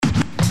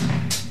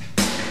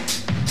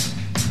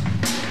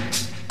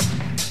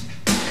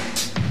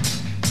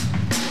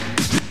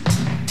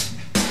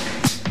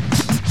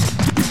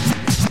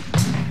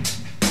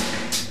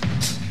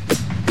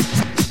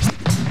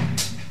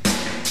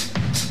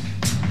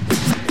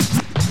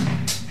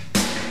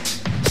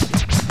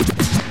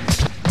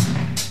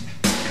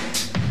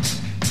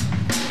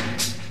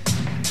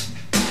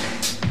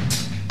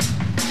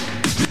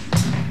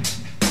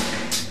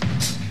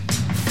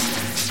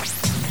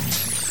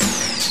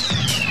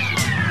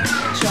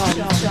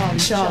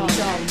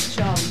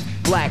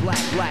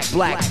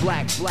Black.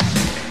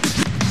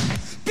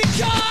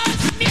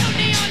 Because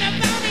mutiny on the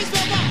bounty's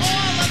what we're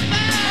all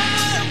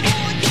about.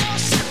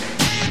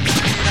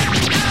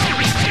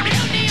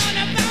 Mutiny on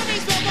the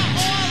bounty's what we're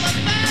all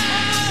about.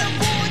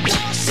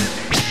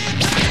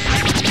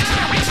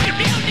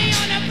 Mutiny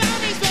on the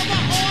bounty's what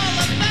we're all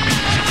about.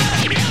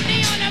 Mutiny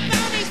on the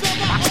bounty's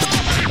what we're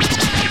all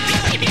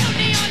about.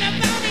 Mutiny on the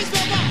bounty's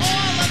what we're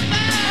all about.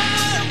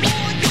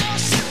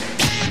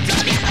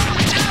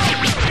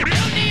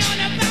 Mutiny on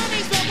the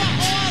bounty's what we're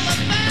all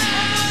about.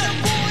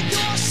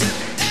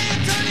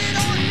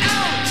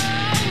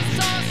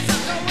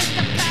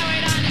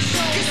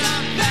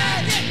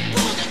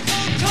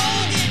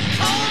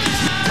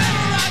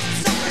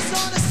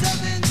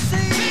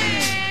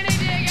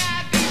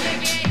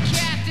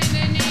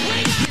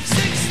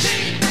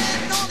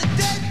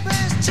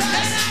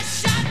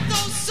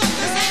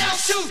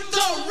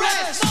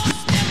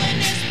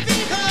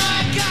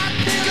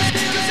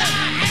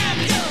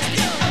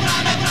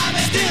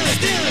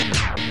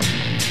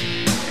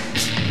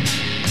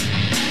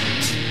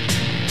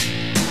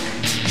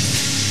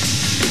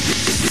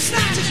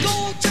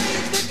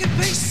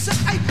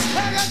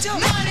 Your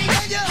money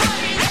and your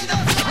honey and the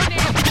money.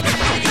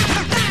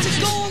 That's just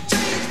gold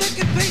chains,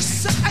 making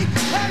peace. I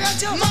got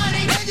your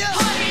money and your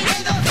honey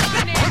and the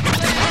money.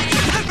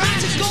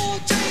 That's just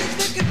gold chains,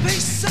 making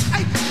peace.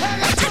 I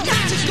got your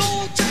that's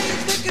gold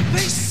chains, making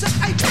peace.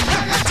 I got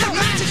your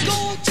that's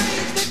gold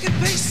chains, making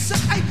peace.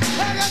 I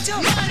got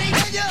your money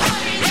and your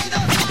honey and the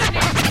money.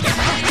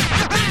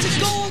 That's just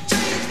gold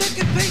chains,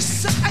 making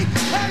peace. I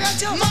got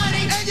your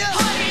money and your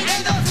honey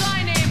and the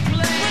money.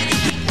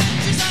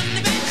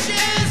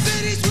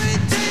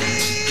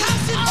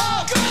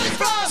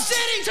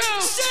 City to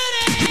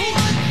city,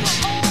 one for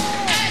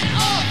all and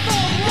all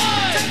for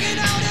one. Taking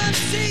out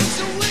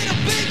MCs with a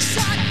big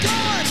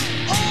shotgun,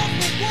 all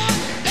for one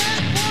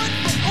and one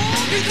for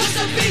all. Because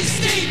the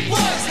Beastie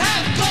Boys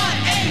have gone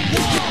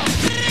AWOL.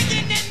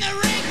 Ringing in the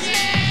ring,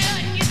 yeah,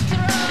 on your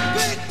throat.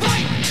 Big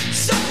bite,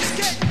 suckers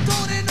get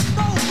thrown in the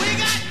boat. We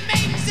got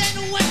maidens and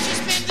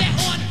wenches, man, they're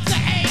on the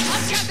ace.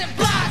 Our Captain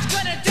Blood's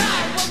gonna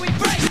die when we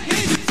break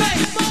his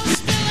face. Most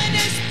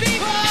villainous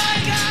people,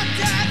 I got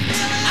that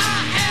feeling.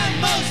 I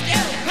am most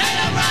ill.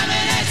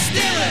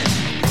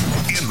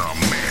 In the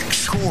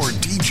mix, core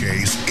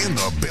DJs in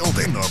the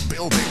building.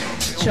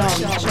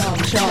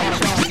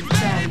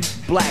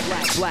 Black.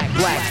 Black.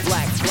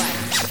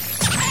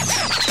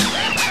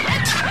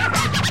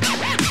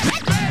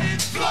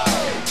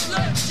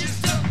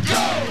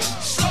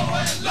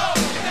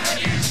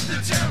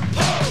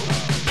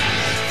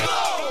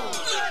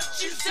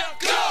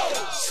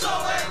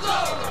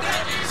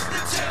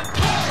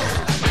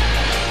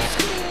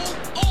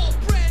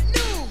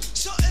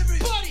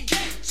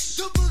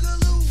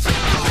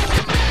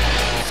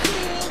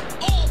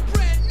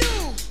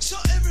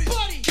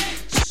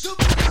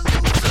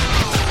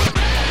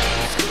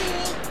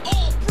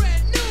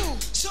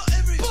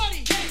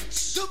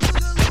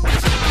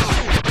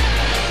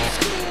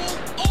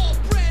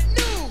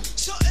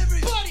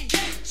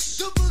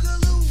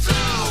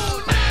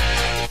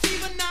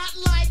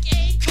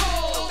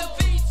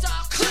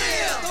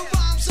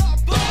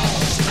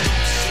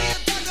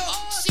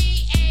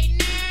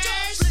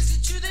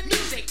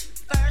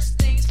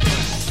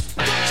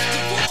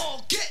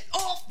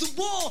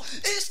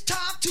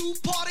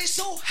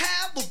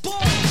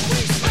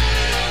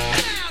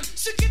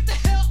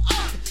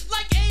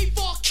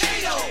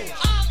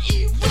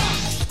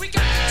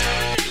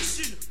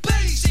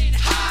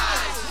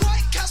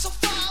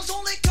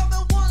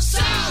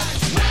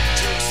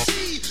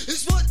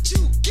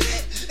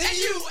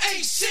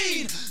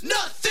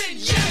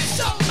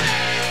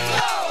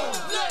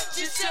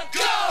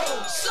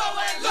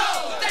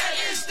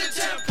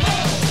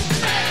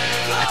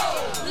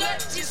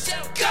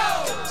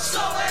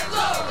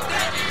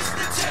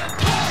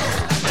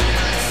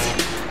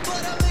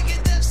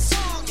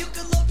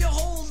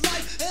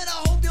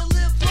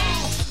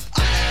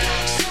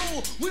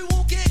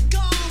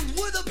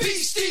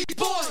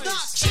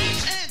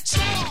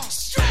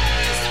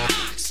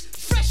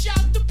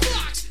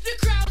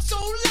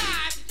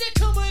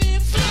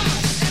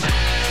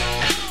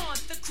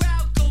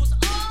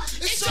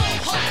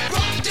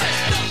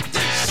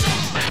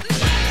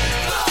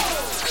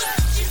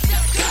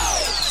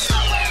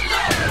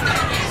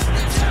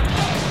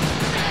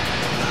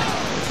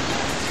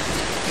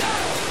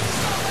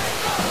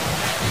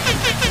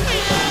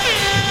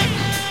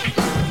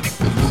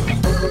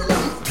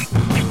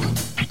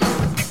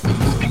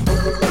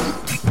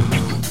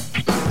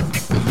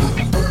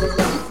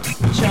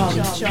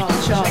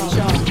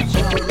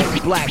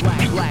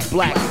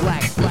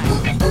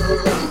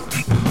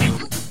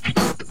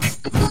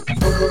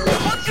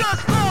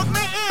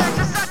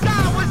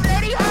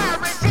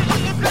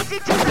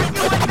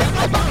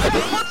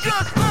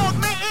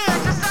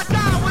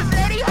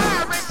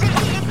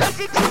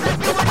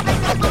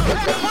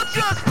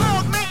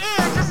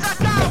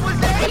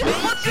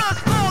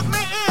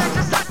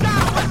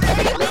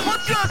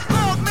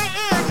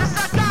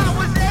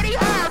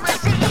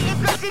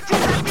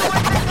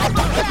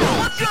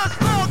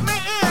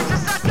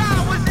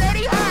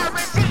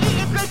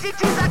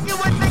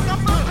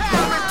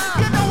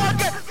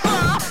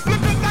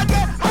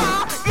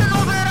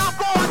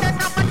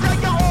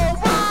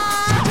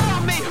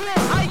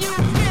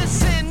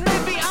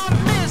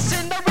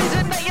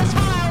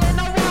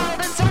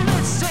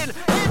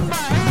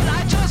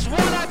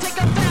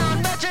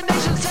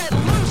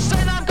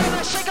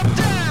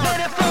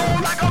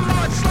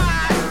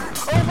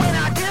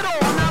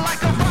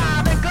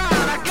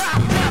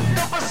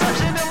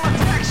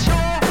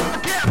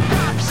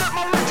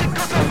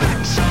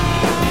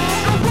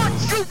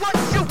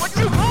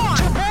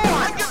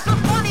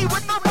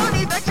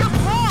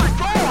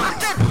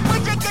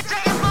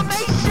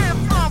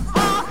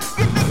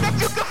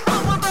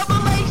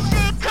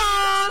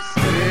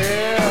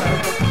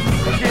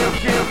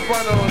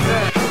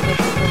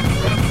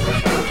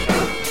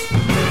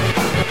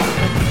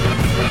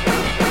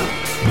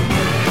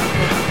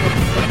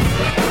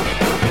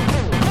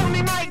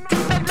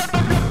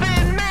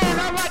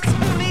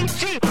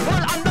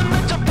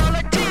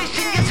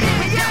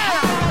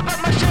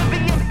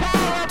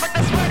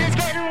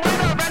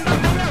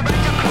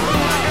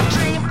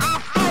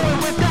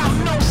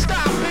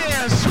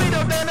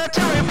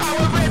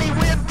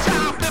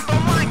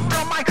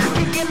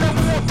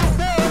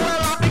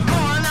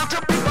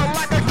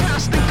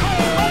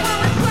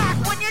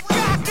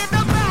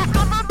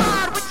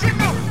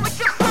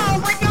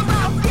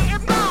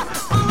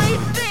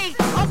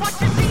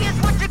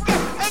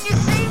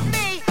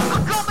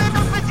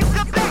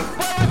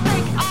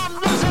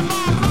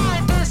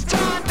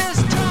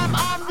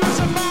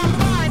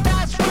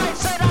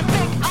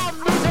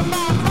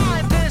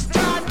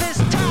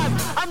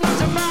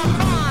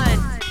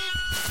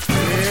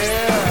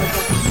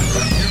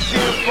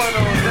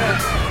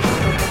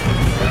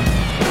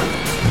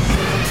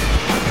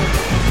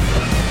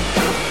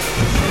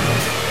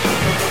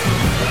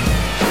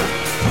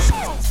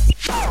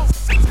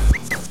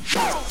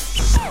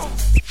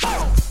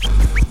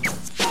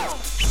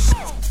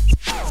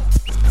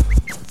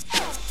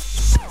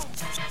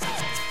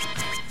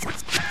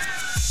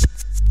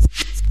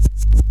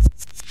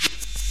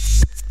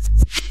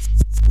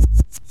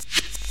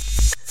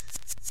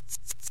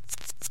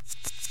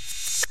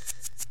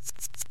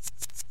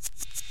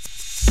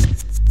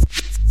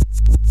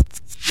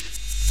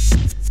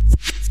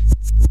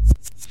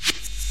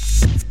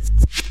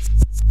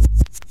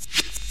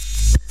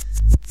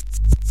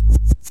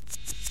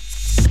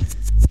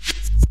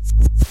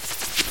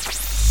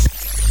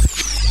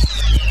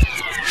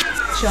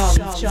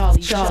 Charlie.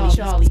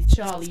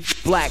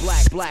 Black. Core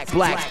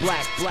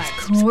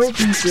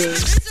DJ.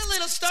 Here's a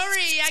little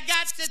story I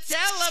got to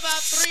tell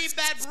about three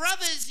bad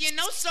brothers you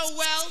know so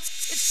well.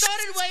 It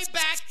started way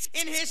back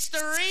in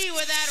history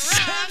with that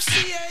Rob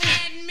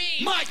and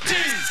me. Mike D.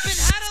 Been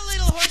had a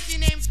little horsey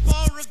named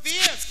Paul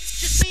Revere.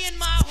 Just me and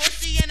my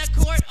horsey in a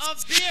quart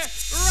of beer.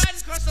 Riding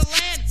across the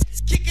land,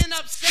 kicking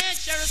up sand.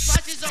 Sheriff's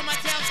posses on my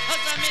tail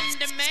cause I'm in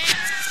demand.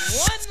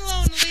 One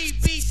lonely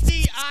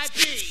Beastie I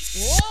be.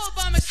 All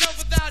by myself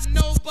without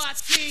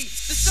nobody.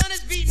 The sun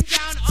is beating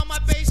down on my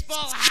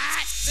baseball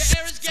hat. The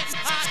air is getting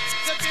hot,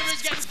 the beer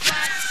is getting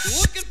flat.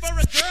 Looking for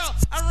a girl,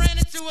 I ran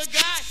into a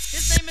guy.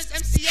 His name is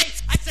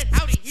MCA. I said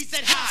howdy, he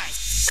said hi.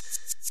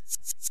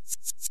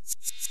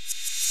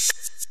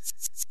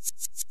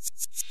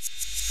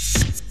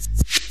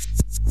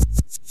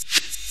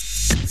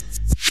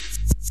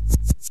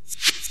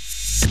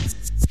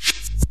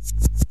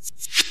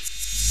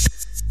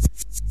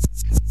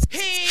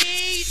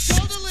 He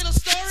told a little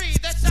story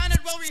that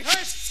sounded well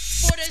rehearsed.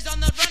 4 days on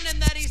the run and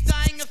that he's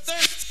dying of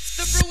thirst.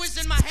 The brew was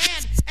in my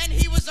hand and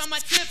he was on my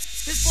tip.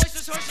 His voice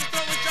was hoarse, his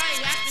throat was dry.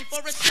 He asked me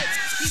for a sip.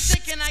 He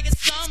said, "Can I get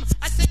some?"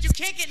 I said, "You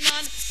can't get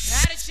none."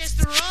 Had a chance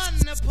to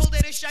run, pulled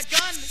out a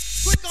shotgun.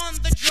 Quick on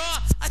the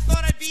draw, I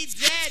thought I'd be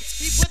dead.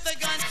 He put the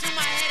gun to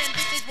my head and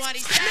this is what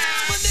he said.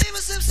 Now my name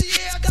is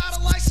MCA, I got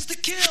a license to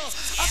kill.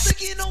 I think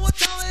you know what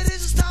time it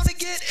is, it's time to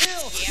get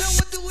ill. Now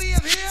what do we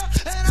have here?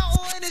 And I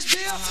own this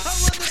beer. I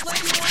run this like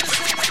you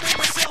understand, I made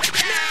myself.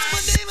 Now my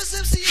name is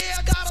MCA,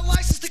 I got a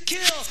license to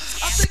kill.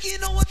 I think you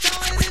know what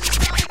time it is, it's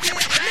time to get ill.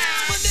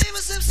 Now my name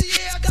is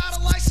MCA, I got a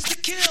license to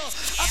kill.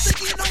 I think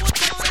you know what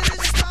time it is,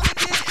 it's time to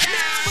get ill.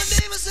 Now my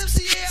name is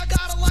MCA, I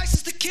got a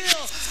license to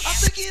kill. I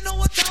think you know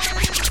what time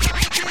it is, it's time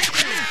to get ill.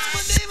 Now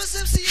my name is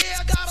MCA,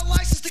 I got a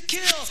license to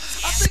kill.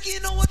 I think you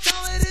know what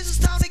time it is, it's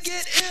time to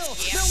get ill.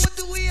 Now what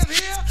do we have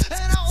here?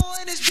 And I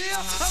own this beer.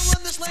 I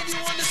run this like you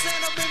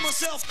understand, I made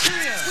myself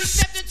clear. We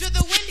stepped into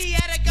the wind, he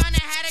had a gun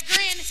and had a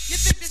grin. You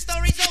think the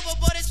story's over,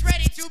 but it's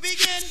ready to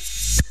begin.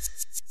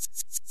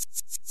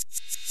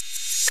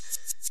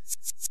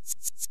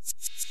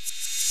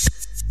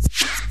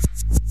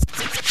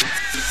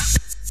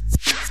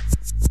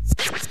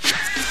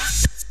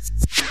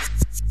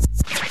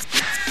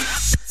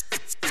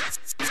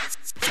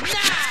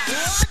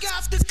 Well, I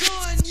got the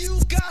gun, you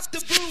got the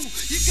boo.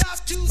 You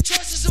got two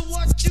choices of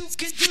what you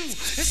can do.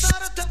 It's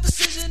not a tough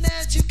decision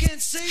as you can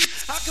see.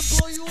 I can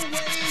blow you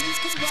away, you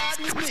can ride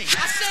with me.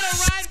 I said I'll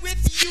ride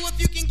with you if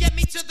you can get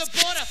me to the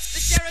border.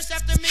 The sheriff's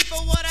after me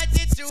for what I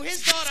did to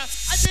his daughter.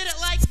 I did it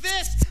like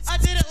this, I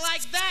did it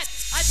like that.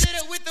 I did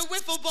it with the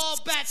wiffle ball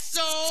bat.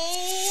 So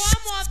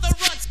I'm on the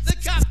run, the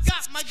cop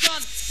got my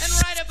gun. And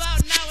right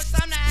about now it's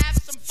time to have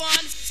some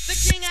fun. The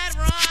king had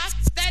rock,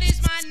 that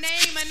is my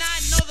name. And I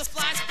know the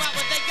fly spot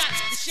where they got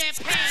the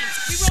champagne.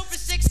 We rode for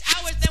 6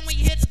 hours, then we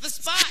hit the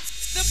spot.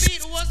 The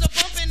beat was a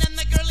bumpin' and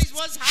the girlies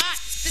was hot.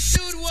 This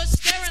dude was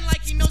staring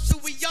like he knows who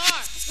we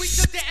are. We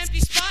took the empty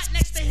spot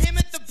next to him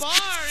at the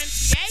bar. And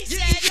PA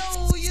said,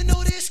 Yo, you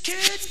know this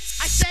kid?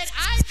 I said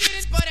I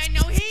didn't, but I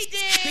know he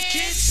did. The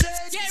kid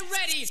said, Get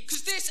ready,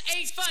 cause this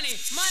ain't funny.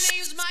 My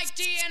name's Mike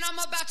D and I'm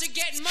about to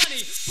get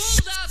money.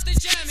 Pulled out the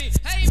jammy,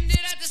 aimed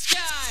it at the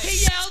sky. He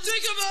yelled,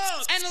 "Dig him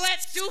up!" and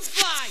let two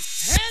fly.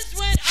 Hands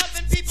went up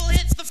and people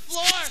hit the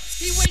floor.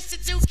 He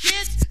wasted 2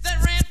 kids that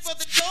ran for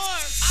the door.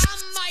 I'm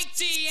Mike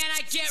D and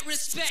I get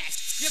respect.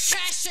 Your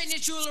cash and your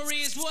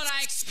jewelry is what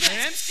I expect.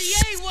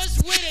 MCA was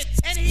with it,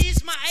 and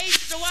he's my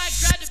ace. So I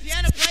grabbed the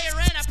piano player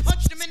and I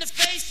punched him in the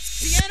face.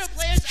 Piano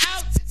player's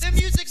out, the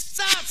music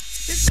stopped.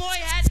 His boy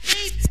had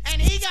beef and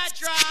he got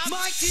dropped.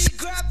 Mikey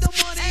grabbed the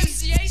money.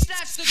 MCA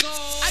snaps the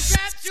gold. I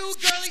grabbed 2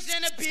 girlies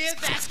and a beer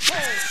that's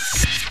cold.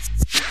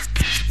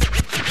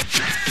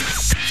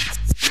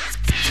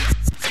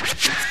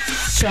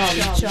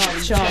 Charlie.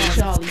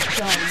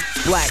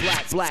 Black.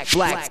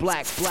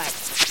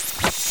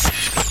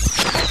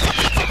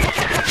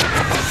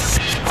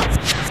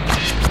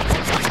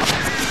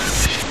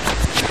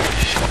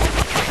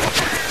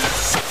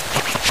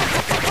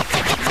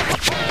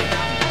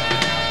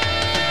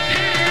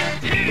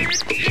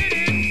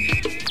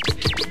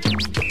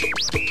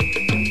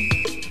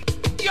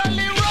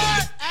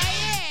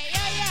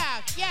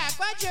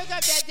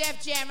 That Def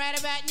Jam right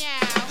about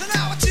now. And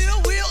now I chill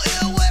real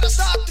ill when I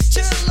start to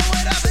chill. And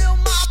when I fill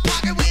my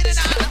pocket with an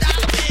 $1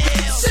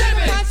 bill.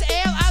 7 months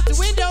ale out the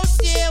window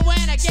still.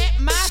 When I get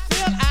my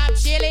fill, I'm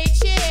chilly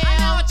chill. I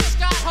know I just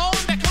got home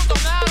because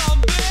I'm out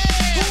on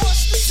bill.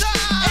 What's the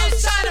time?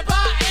 It's time to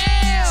buy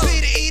ale.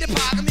 Me to eat a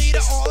pocket meter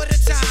all the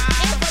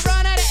time. If I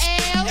run out of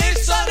ale,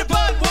 It's time to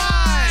bud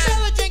wine.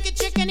 still a drinking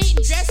chicken,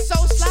 eating dress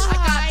so sly. I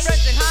got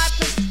friends and hot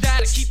pussies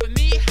that are keeping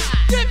me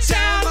high. Dip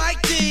Down down,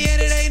 Mike D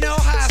and it ain't no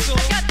hassle.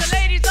 Got the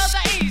ladies of the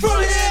east.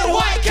 From here to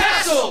White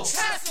Castle.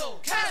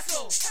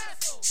 Castle.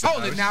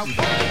 Hold it now.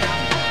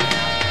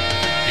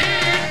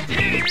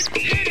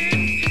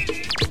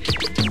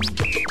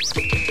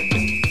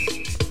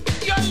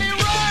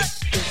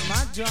 It's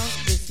my drunk,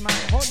 it's my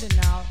holding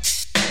out,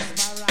 it's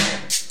my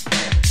ride.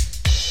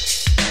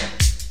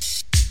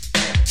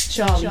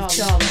 Charlie.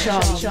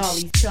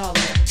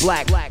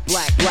 Black.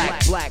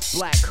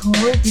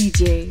 Core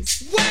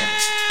DJs.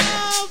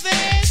 Well,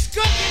 this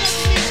girl came up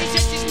to me, she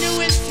said she's new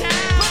in town.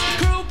 But the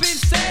crew been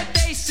said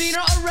they seen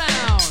her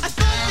around. I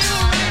thought they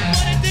were right,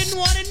 but I didn't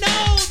want to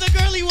know. The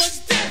girlie was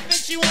deaf and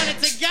she wanted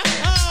to go.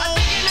 I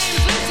think her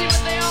name's Lucy,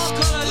 but they all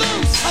call her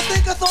Loose.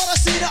 I thought I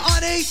seen her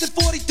on 8th and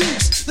 40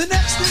 Dukes. The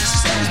next thing she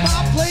said was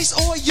my place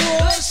or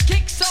yours. Those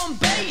kicks on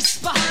bass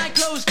behind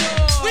closed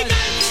doors. We got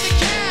into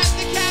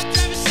the cab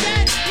driver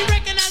said he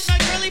recognized my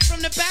girlie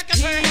from the back of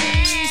her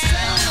head. He said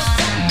on the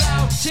phone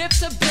about tip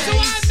to base. So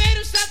I made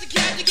him stop the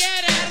cab to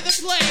get out of the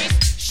place.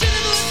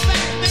 Should've looked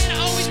back, man,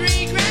 I always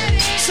regret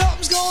it.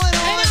 Something's going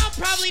on. And I'll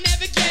probably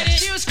never get it.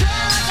 She was crying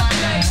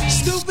like a baby.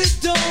 Stupid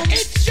dumb.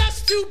 It's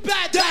just too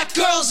bad that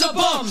girl's a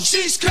bum.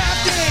 She's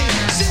crafty.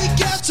 She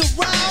gets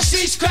around.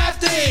 She's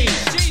crafty.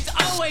 She's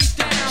always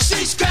down.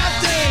 She's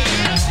crafty.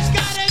 You know she's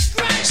got a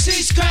gripe.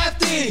 She's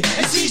crafty.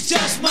 And she's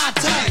just my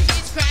type.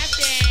 She's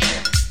crafty.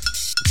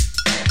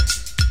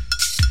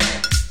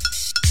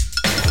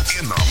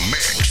 In the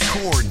mix,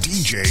 core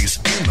DJs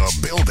in the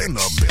building.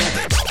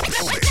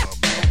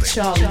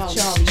 Charlie.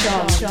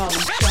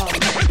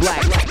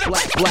 Black.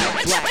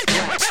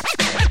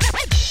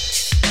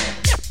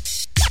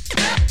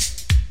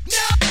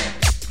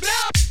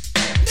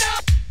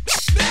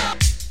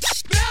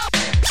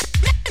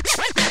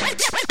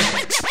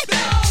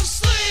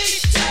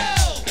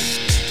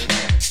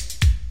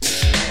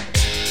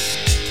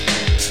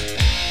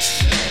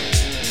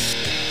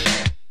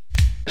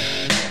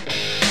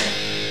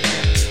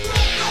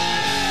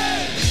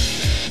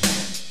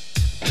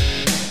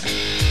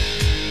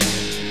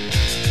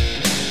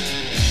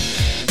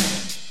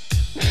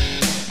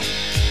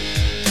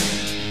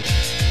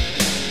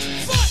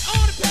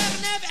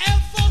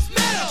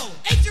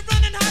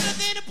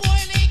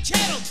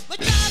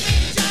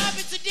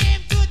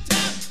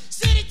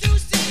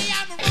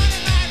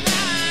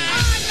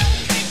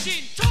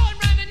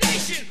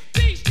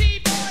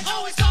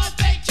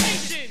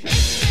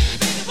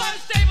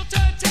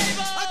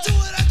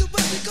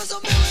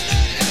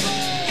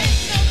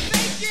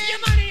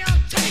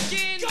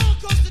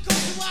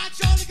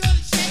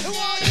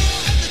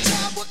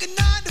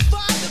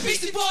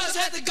 Beastie Boys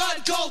had the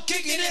gun cold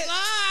kicking it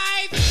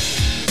live.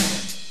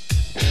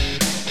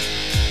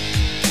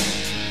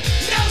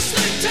 No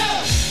sleep till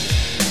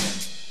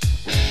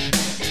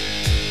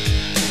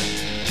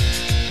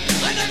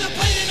another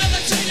plane,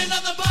 another chain,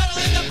 another bottle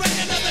in the brain,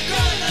 another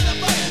girl, another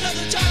fight,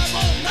 another child.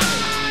 Oh no,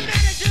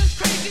 manager's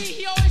crazy.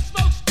 He always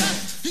smokes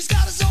dust. He's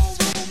got his own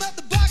room at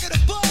the back of the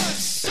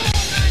bus. All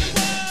night of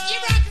work. You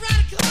rock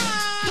around the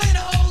clock. Playing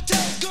the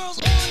hotels, girls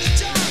on the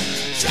job.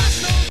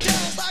 Trashing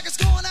hotels like it's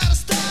going out of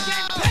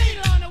style. Paid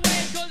on the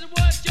way 'cause it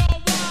was your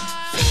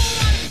wife. Fool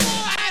on the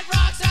floor, had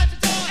rocks out the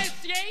door.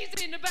 SCA's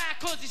in the back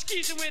 'cause he's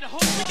skeezing with a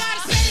whore. We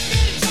gotta say it to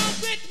the trunk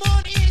with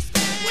money in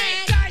stand.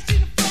 With guys in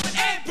the front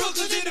and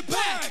Brooklyn's in the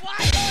back. Why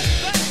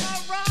that's my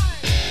rhyme.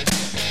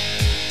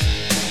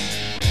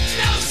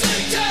 No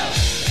sleep till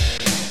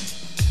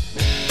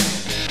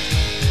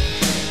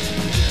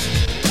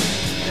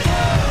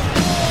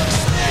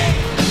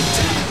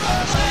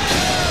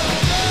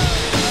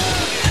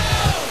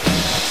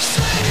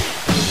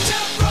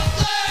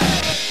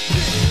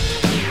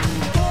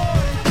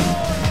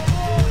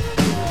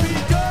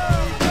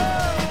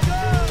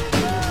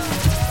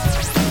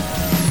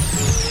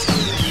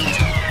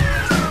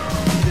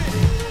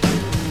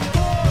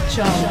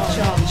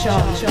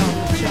Charlie.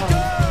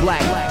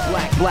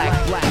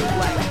 Black.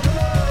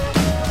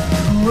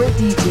 Core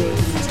DJs.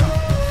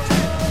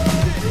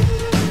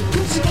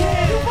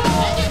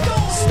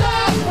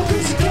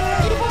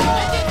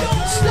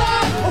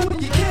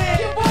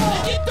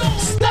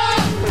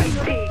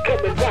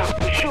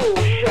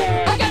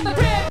 I got the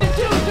brand new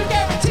dude, you're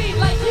guaranteed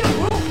like you.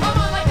 I'm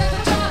on like that's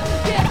a job,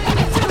 yeah,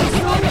 really too.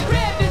 I'm the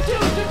brand new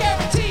dude, you're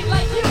guaranteed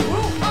like you.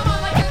 I'm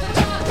on like that's a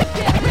job,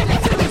 yeah, really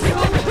too.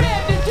 I'm the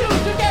brand new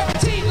dude, you're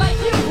guaranteed like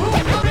you.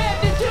 I'm brand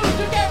new dude,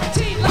 you're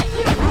guaranteed like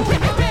you.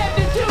 I'm brand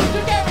new dude,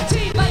 you're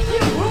guaranteed like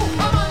you.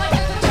 I'm on like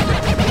that's a job,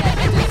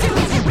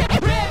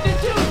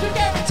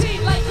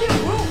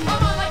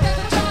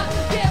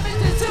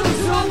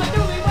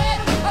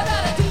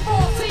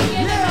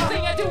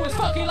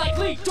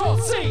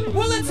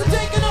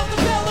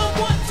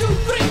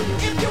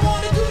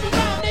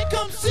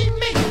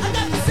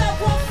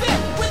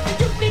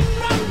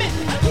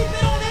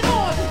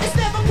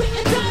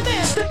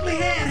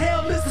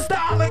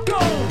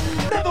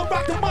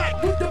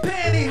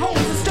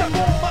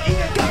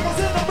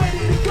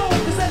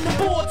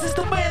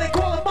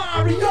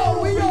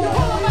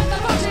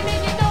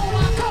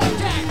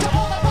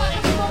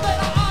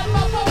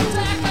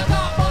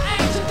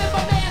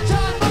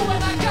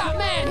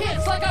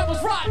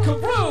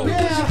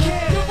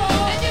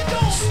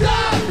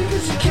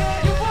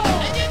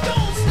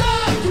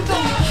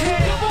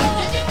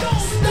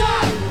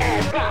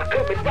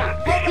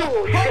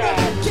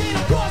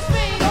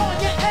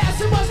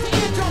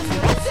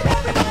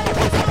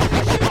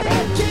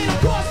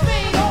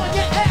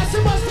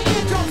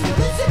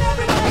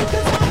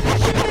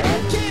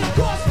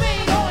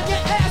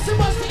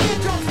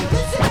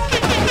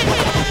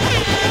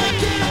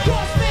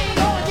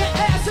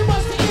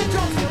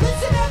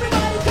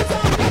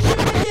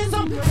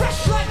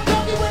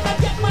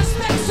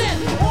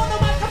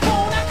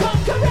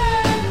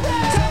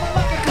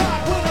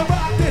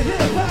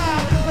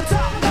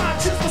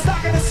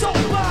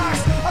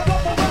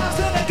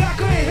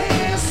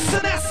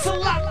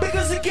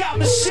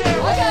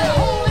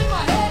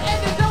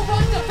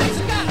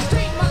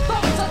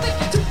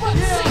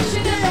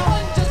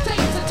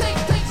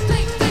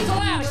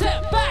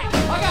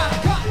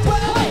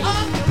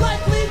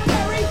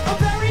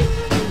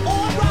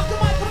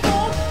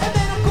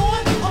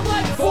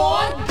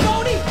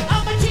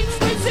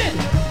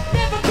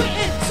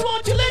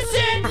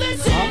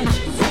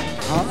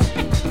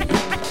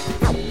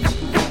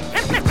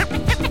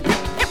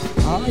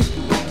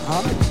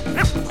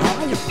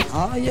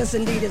 yes,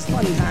 indeed, it's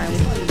fun time.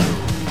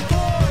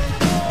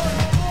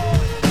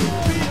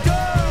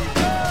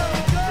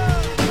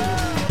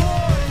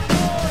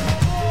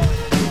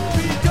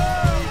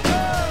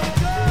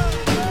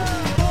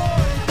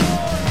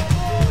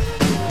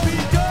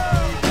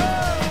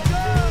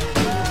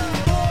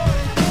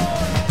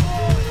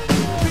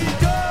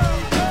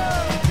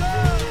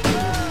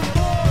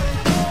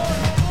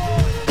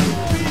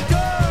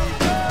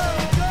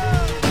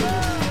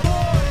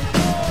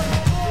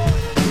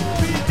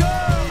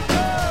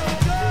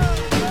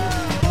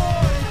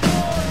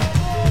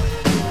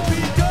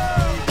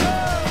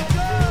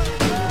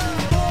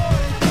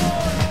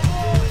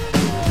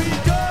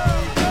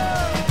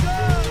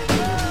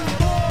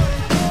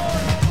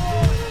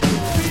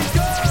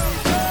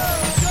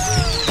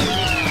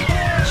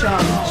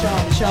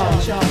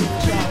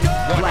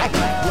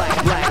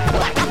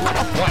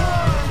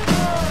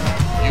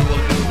 You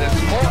will do this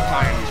 4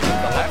 times with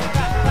the left,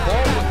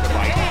 4 with the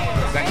right,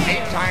 then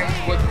 8 times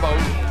with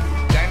both,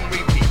 then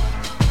repeat.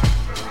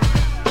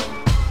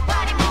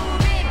 Body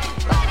moving,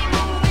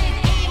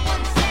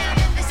 A1 sound,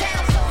 the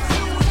sound so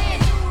soothing.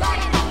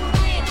 Body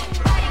moving,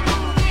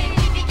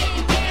 keep you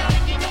getting down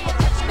and you know what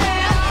touch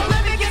now.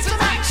 Let me get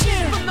some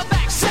action from the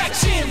back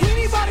section.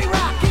 Anybody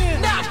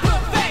rocking? Not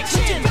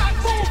perfection. Back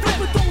move,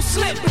 flip it, don't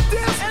slip with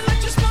this. And let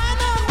your spine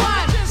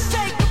unwind. Just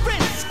take a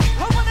risk.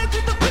 I wanna do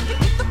the brick and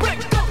get the brick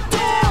go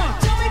down.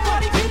 Tell me,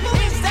 party people,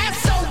 is that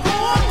so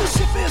warm? The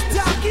ship is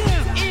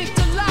docking,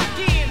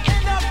 interlocking,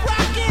 end up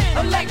rocking,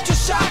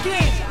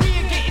 electroshocking. We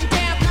are getting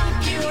down,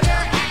 computer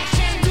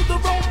action. To the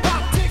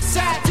robotic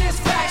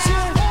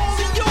satisfaction. All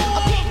of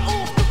yours, get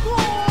off the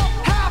wall.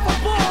 Have a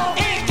ball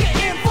and get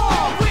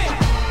involved with.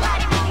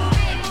 Body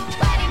moving,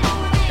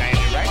 Stand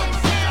erect,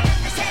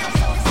 the sound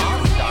so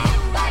arms soothing. down,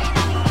 Body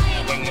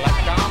moving, swing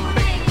left arm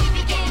big, keep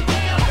you getting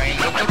down. same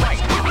with the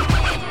right.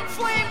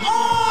 Flame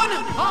on!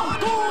 I'm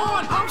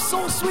gone! I'm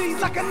so sweet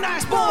like a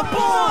nice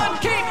bonbon.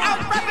 Came out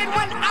rapping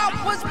when I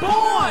was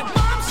born.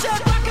 Mom said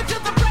rock it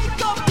till the break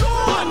of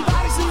dawn.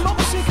 Bodies in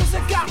motion cause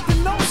I got the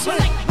notion.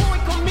 Like boy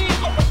come in,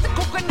 oh with the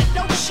coconut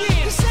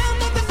ocean. The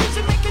sound of the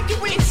music making you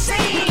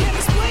insane. Can't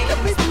explain to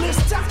people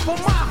it's time for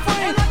my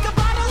brain. And like a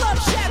bottle of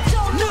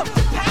Chateau, look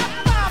the path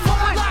my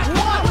mind. Like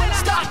one,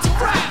 start to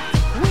rap.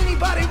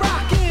 Anybody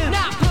rocking?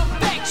 Not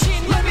perfection.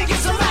 Let me get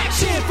some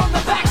action from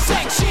the back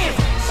section.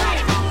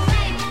 Body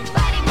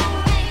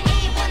moving,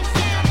 A1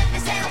 sound, the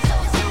sound so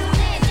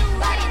soothing.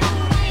 Body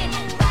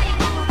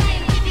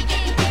moving, keep you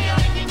getting down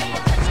and you know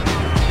what touch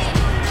now.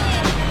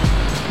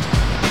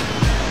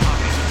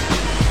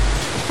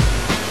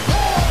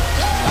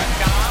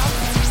 Left arm,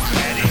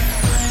 steady.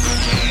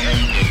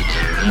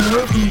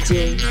 More DJ.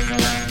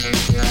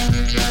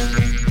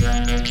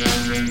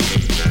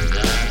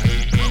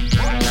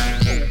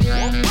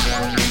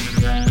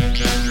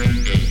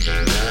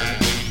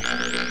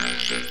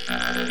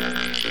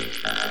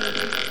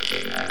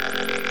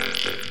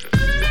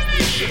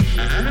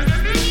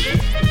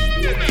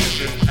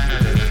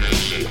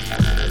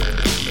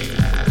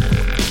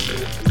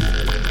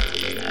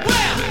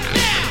 Well,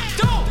 now,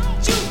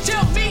 don't you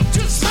tell me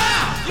to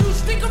smile. You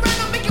stick around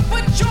and make it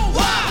what you want.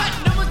 But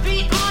numbers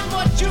beyond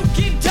what you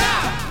can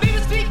dial. Maybe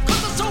it's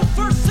because I'm so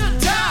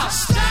versatile.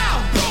 Style,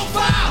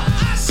 profile.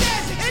 I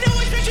said, it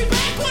always brings me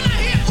back when I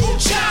hear ooh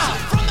child.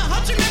 From the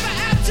hut you never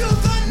have to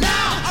the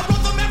now. I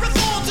run the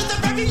marathon to the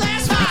very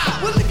last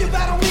mile. Well, if you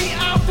battle me,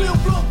 I will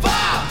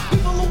provide.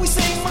 People always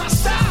say my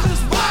style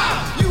is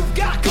wild. You've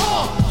got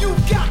call,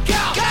 you've got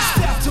gal.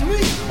 Step to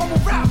me, I'm a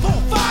rap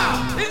profile.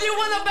 If you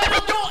wanna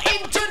battle, go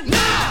into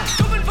now.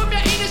 Coming from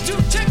your anus to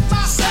check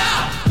my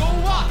style. Go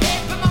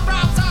ahead, put my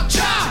rhymes I'll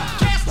try.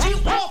 Cast you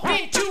off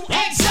into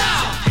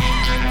exile.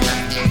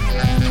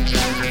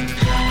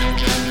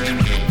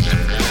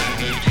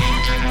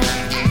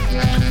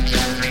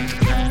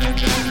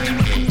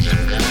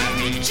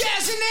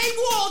 Jazz and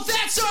A-Wall,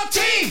 that's our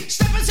team.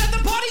 Step inside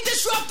the party,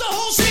 disrupt the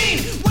whole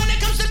scene. When it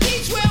comes to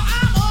beats, well,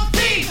 I'm a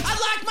fiend. I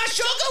like my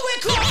sugar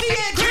with coffee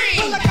and cream.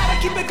 Well, I gotta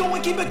keep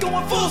it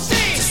going full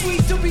steam. Too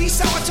sweet to be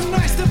sour, too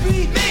nice to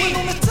be me. When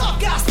on the tough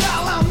guy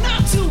style, I'm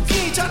not too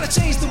keen. Try to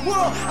change the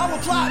world, I'm a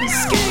plotting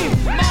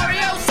scheme.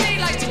 Mario C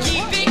likes to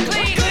keep it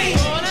clean.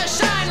 Wanna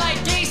shine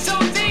like gay so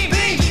theme.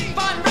 Keep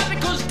on rapping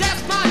 'cause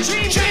that's my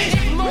dream.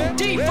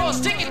 M.O.D. for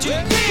sticking to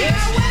me. Yeah,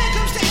 when it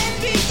comes to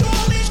envy,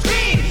 all is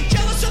green.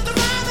 Jealous of the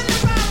rhyme and the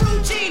rhyme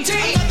routine.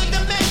 Another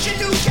dimension,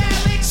 new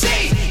galaxy.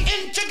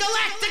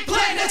 Intergalactic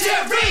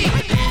planetary.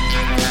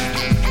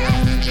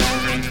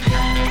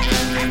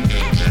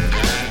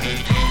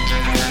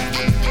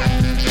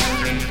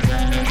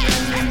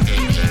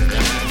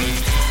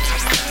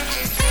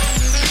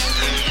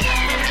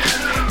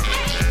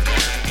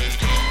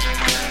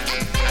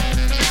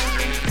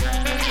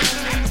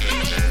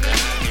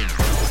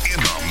 In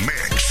the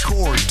mix,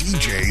 core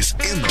DJs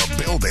in the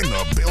building.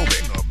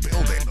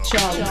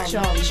 Charlie.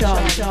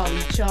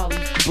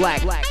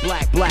 Black.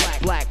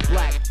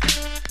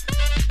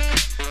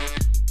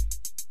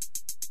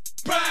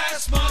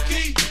 Brass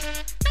monkey,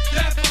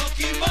 that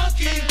funky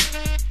monkey.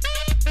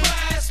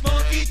 Brass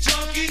monkey,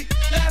 chunky,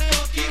 that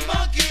funky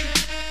monkey.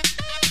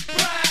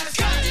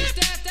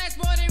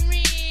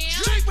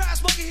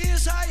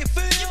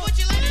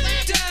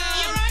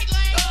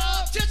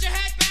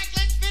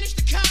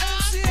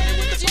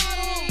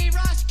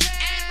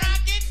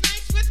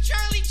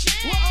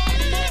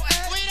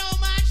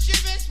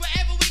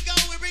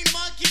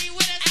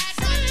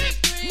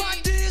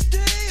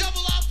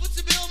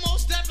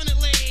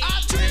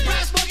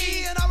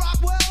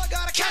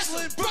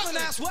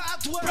 that's where I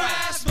dwell.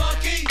 Brass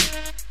monkey,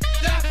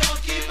 that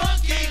funky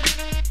monkey.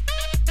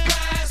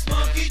 Brass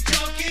monkey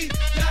junkie,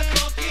 that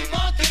funky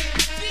monkey.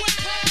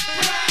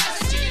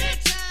 Brass.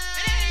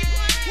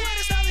 When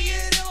it's time to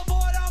get ill,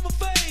 avoid on my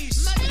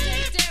face.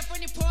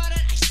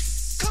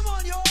 Come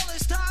on, y'all,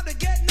 it's time to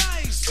get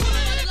nice. I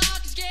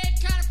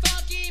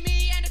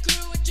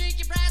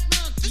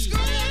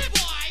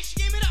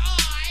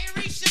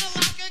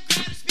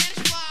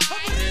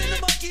put it in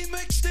the monkey,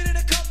 mixed it in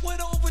a cup,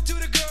 went over to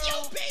the girl.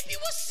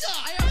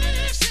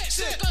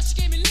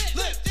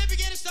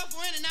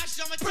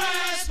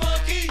 Brass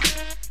monkey,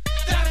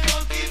 that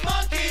funky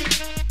monkey.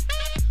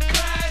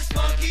 Brass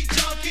monkey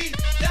junkie,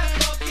 that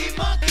funky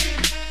monkey.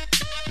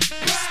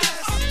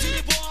 Step up to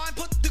the bar and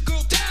put the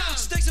girl down.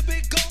 She takes a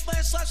big gulp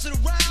and slaps it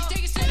around.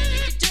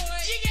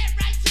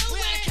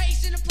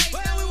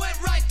 Well, we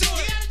went right through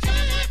it.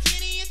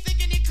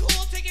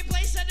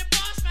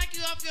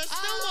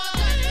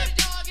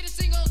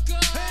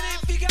 And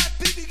if you got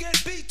beef, you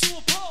get beat to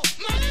a pulp.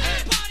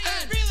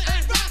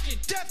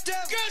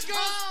 Def,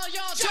 Girls,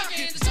 y'all Chuck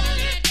talking. it. The song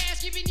and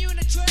dance, keeping you in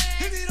a trance.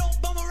 if you don't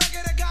bum a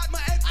record, I got my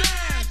headband.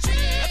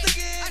 I think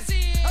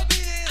it, I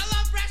beat it. I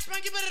love Brass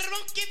Monkey, but I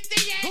don't give the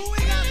yank. We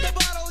got the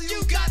bottle,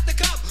 you got the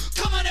cup.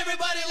 Come on,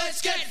 everybody,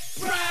 let's get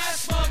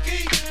brass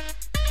monkey,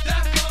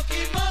 that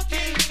funky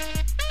monkey.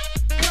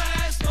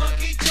 Brass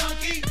monkey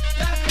junkie,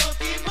 that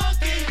funky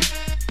monkey.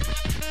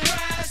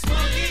 Brass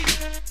monkey,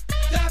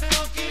 that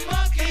funky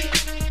monkey.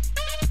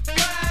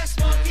 Brass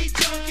monkey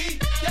junkie,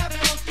 that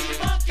funky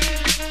monkey.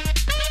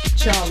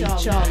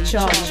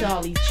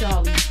 Charlie.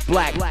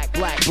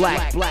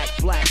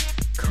 Black.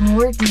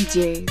 Core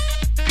DJs.